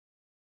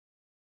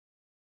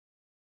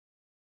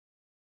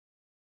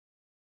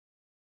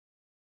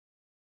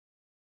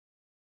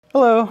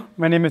Hello,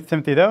 my name is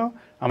Timothy Do.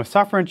 I'm a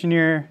software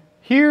engineer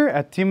here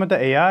at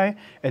SeaMod.ai,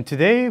 and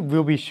today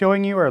we'll be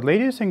showing you our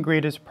latest and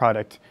greatest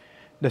product,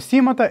 the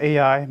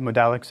SeaMod.ai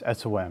Modalix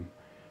SoM,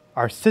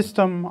 our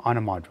system on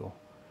a module.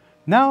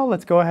 Now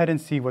let's go ahead and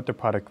see what the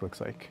product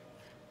looks like.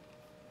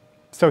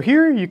 So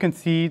here you can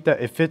see that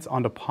it fits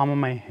on the palm of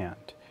my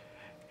hand.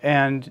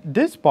 And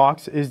this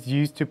box is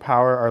used to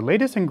power our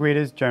latest and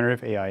greatest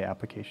generative AI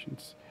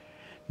applications.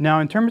 Now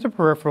in terms of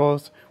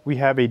peripherals, we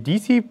have a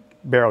DC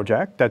barrel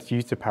jack that's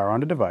used to power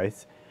on the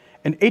device,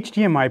 an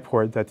HDMI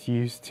port that's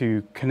used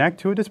to connect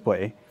to a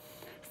display,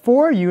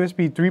 4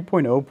 USB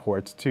 3.0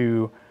 ports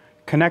to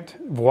connect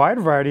a wide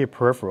variety of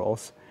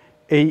peripherals,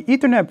 an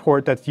Ethernet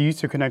port that's used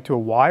to connect to a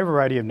wide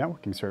variety of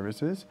networking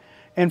services,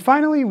 and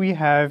finally we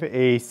have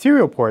a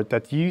serial port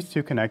that's used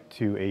to connect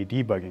to a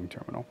debugging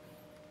terminal.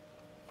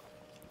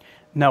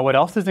 Now what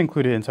else is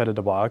included inside of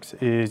the box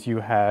is you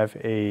have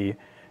a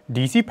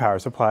DC power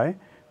supply,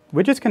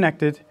 which is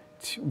connected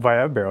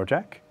via a barrel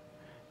jack.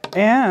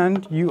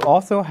 And you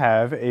also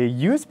have a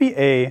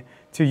USB-A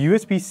to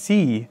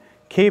USB-C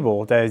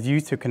cable that is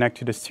used to connect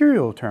to the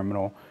serial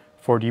terminal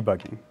for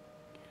debugging.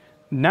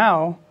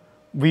 Now,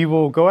 we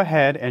will go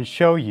ahead and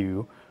show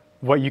you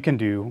what you can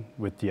do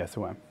with the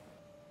SoM.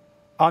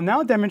 I'll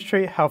now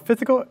demonstrate how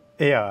physical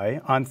AI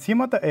on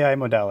SeaMod.ai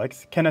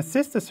Modalix can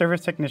assist the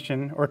service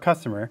technician or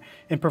customer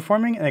in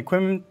performing an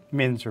equipment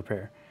maintenance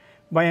repair.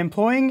 By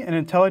employing an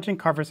intelligent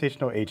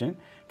conversational agent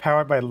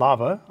powered by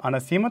Lava on a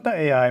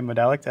SeaMod.ai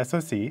Modalix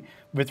SoC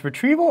with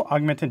Retrieval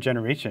Augmented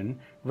Generation,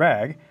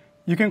 RAG,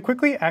 you can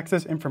quickly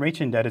access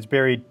information that is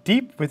buried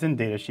deep within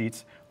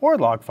datasheets or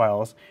log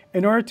files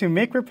in order to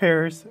make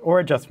repairs or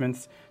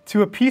adjustments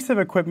to a piece of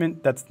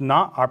equipment that's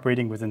not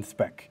operating within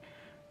spec.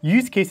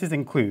 Use cases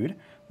include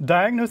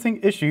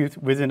diagnosing issues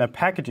within a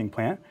packaging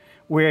plant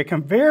where a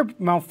conveyor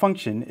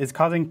malfunction is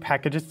causing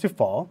packages to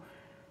fall,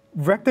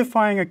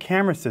 rectifying a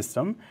camera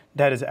system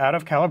that is out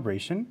of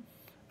calibration,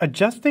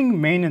 adjusting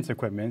maintenance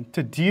equipment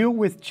to deal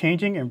with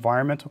changing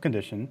environmental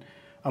conditions,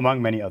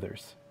 among many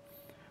others.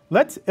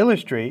 Let's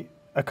illustrate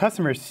a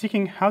customer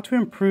seeking how to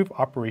improve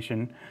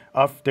operation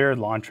of their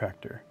lawn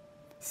tractor.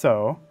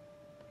 So,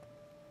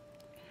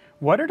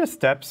 what are the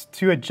steps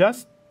to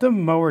adjust the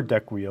mower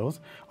deck wheels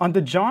on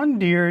the John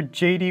Deere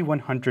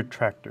JD100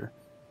 tractor?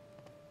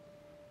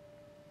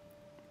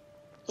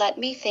 Let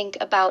me think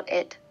about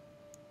it.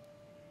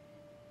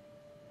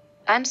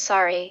 I'm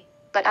sorry,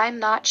 but I'm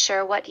not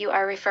sure what you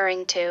are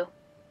referring to.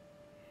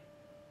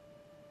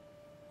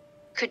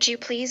 Could you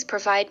please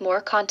provide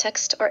more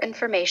context or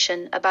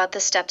information about the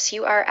steps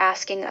you are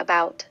asking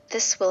about?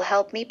 This will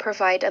help me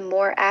provide a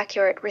more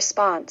accurate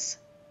response.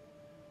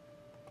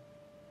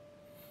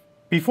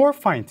 Before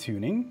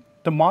fine-tuning,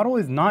 the model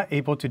is not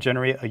able to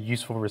generate a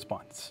useful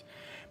response.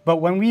 But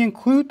when we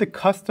include the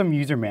custom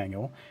user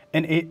manual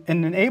and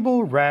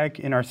enable RAG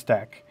in our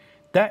stack,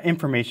 that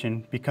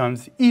information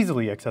becomes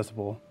easily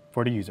accessible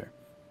for the user.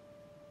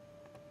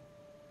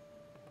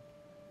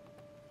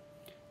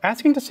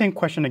 Asking the same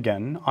question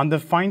again on the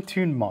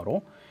fine-tuned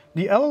model,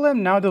 the LLM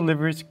now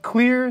delivers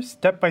clear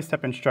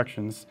step-by-step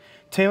instructions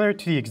tailored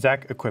to the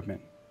exact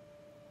equipment.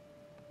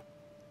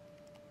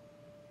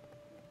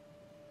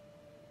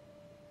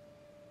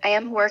 I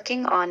am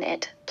working on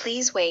it.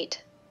 Please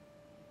wait.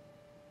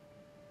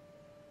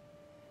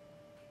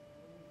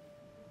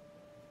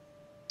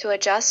 To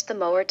adjust the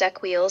mower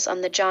deck wheels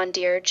on the John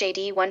Deere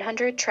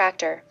JD100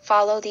 tractor,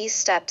 follow these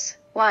steps.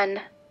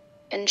 1.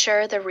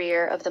 Ensure the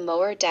rear of the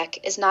mower deck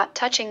is not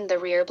touching the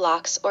rear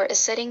blocks or is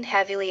sitting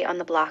heavily on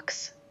the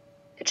blocks.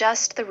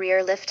 Adjust the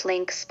rear lift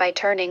links by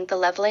turning the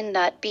leveling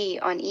nut B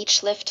on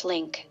each lift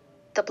link.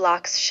 The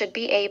blocks should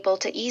be able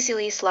to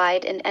easily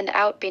slide in and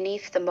out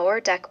beneath the mower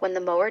deck when the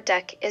mower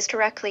deck is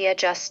directly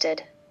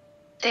adjusted.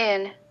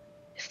 Then,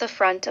 if the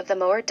front of the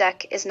mower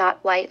deck is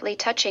not lightly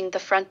touching the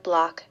front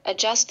block,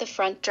 adjust the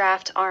front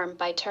draft arm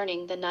by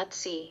turning the nut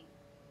C.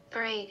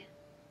 3.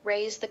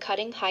 Raise the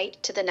cutting height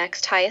to the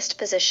next highest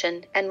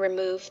position and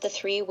remove the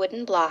 3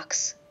 wooden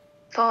blocks.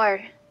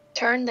 4.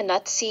 Turn the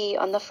nut C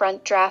on the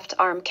front draft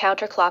arm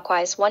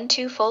counterclockwise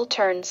 1-2 full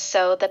turns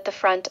so that the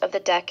front of the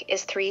deck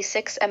is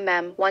 3/6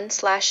 mm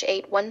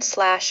 1/8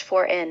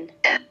 1/4 in.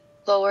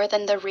 Lower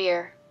than the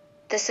rear.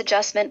 This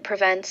adjustment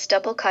prevents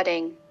double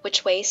cutting,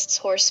 which wastes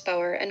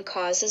horsepower and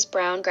causes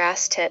brown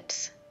grass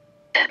tips.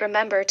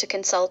 Remember to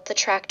consult the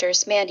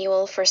tractor's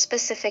manual for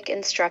specific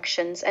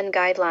instructions and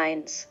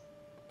guidelines.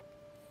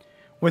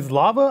 With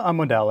Lava on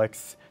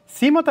Modalix,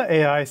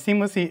 SeaMod.ai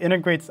seamlessly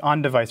integrates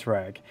on-device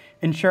RAG,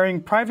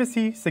 ensuring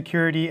privacy,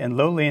 security, and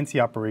low latency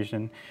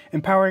operation,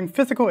 empowering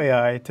physical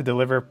AI to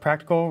deliver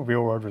practical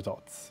real-world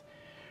results.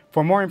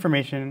 For more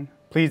information,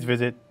 please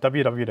visit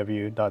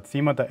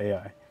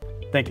www.seamod.ai.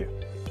 Thank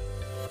you.